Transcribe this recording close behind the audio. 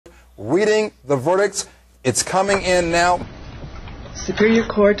reading the verdicts. It's coming in now. Superior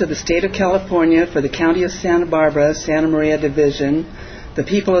Court of the State of California for the County of Santa Barbara, Santa Maria Division. The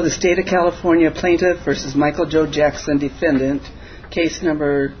people of the State of California, plaintiff versus Michael Joe Jackson, defendant. Case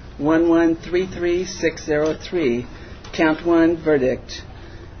number 1133603. Count 1, verdict.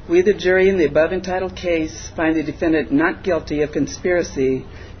 We, the jury, in the above entitled case, find the defendant not guilty of conspiracy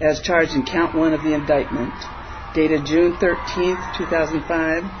as charged in Count 1 of the indictment, dated June 13,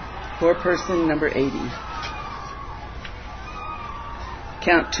 2005, foreperson number 80.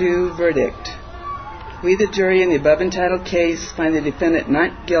 Count 2, verdict. We, the jury, in the above entitled case, find the defendant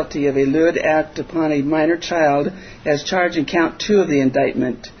not guilty of a lewd act upon a minor child as charged in Count 2 of the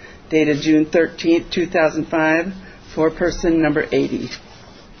indictment, dated June 13, 2005, foreperson number 80.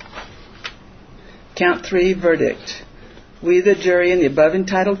 Count 3, verdict. We, the jury, in the above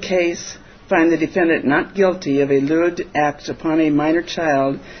entitled case, find the defendant not guilty of a lewd act upon a minor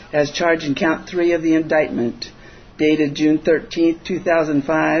child as charged in Count 3 of the indictment, dated June 13,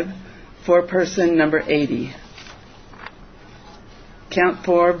 2005, foreperson number 80. Count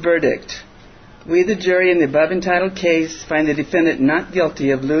 4, verdict. We, the jury, in the above entitled case, find the defendant not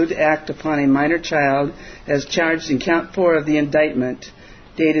guilty of lewd act upon a minor child as charged in Count 4 of the indictment,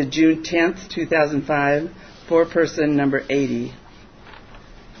 dated June 10, 2005, foreperson number 80.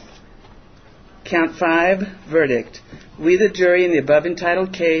 Count 5, verdict. We, the jury, in the above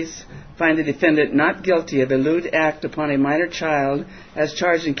entitled case, find the defendant not guilty of a lewd act upon a minor child as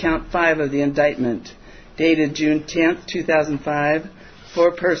charged in Count 5 of the indictment, dated June 10, 2005,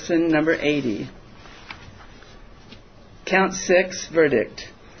 foreperson number 80. Count 6, verdict.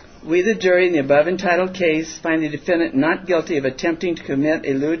 We, the jury, in the above entitled case, find the defendant not guilty of attempting to commit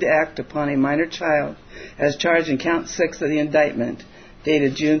a lewd act upon a minor child as charged in Count 6 of the indictment,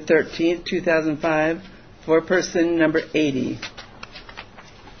 dated June 13, 2005, foreperson number 80.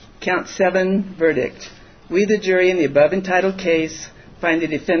 Count 7, verdict. We, the jury, in the above entitled case, find the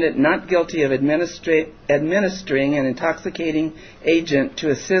defendant not guilty of administering an intoxicating agent to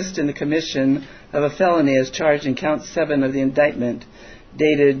assist in the commission of a felony as charged in Count 7 of the indictment,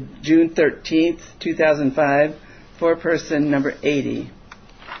 dated June 13, 2005, foreperson number 80.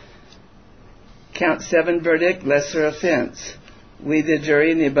 Count 7, verdict, lesser offense. We, the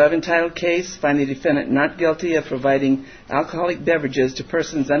jury, in the above entitled case, find the defendant not guilty of providing alcoholic beverages to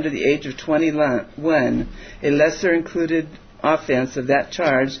persons under the age of 21, a lesser included offense of that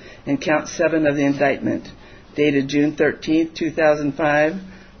charge in Count 7 of the indictment, dated June 13, 2005,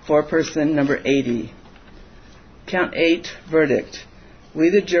 foreperson number 80. Count 8, verdict. We,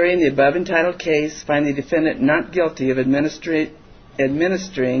 the jury, in the above entitled case, find the defendant not guilty of administering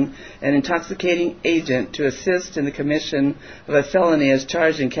an intoxicating agent to assist in the commission of a felony as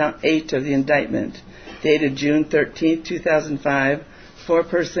charged in Count 8 of the indictment, dated June 13, 2005,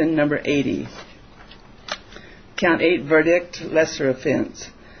 foreperson number 80. Count 8, verdict, lesser offense.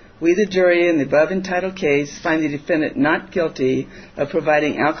 We, the jury, in the above entitled case, find the defendant not guilty of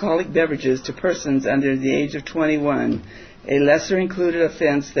providing alcoholic beverages to persons under the age of 21, a lesser included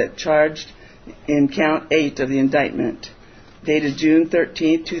offense that charged in Count 8 of the indictment, dated June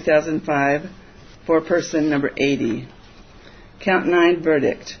 13, 2005, foreperson number 80. Count 9,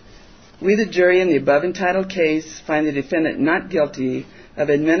 verdict. We, the jury, in the above entitled case, find the defendant not guilty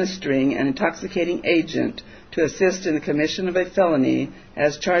of administering an intoxicating agent to assist in the commission of a felony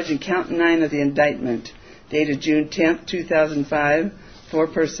as charged in Count 9 of the indictment, dated June 10, 2005,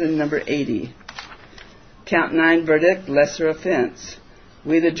 foreperson number 80. Count 9, verdict, lesser offense.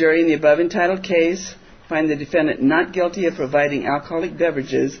 We, the jury, in the above entitled case, find the defendant not guilty of providing alcoholic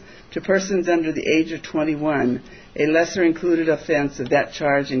beverages to persons under the age of 21, a lesser included offense of that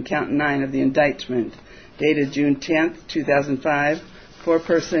charge in Count 9 of the indictment, dated June 10, 2005,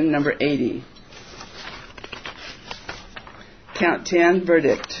 foreperson number 80. Count 10,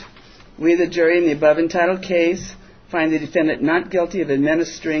 verdict. We, the jury, in the above entitled case, find the defendant not guilty of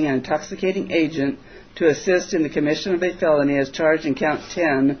administering an intoxicating agent to assist in the commission of a felony as charged in Count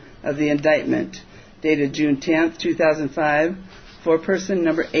 10 of the indictment, dated June 10, 2005, foreperson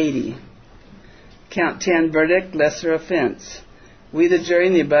number 80. Count 10, verdict, lesser offense. We, the jury,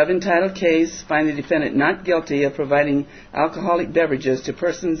 in the above entitled case, find the defendant not guilty of providing alcoholic beverages to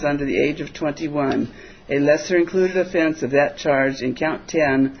persons under the age of 21, a lesser included offense of that charge in Count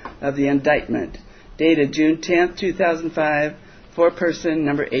 10 of the indictment, dated June 10, 2005, foreperson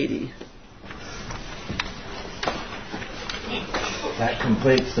number 80. That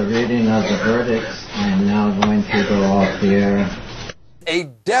completes the reading of the verdicts. I am now going to go off the air. A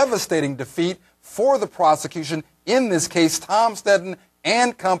devastating defeat for the prosecution. In this case, Tom Stedden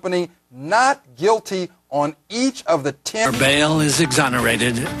and company not guilty on each of the 10. Your bail is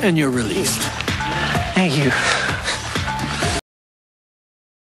exonerated and you're released. Thank you.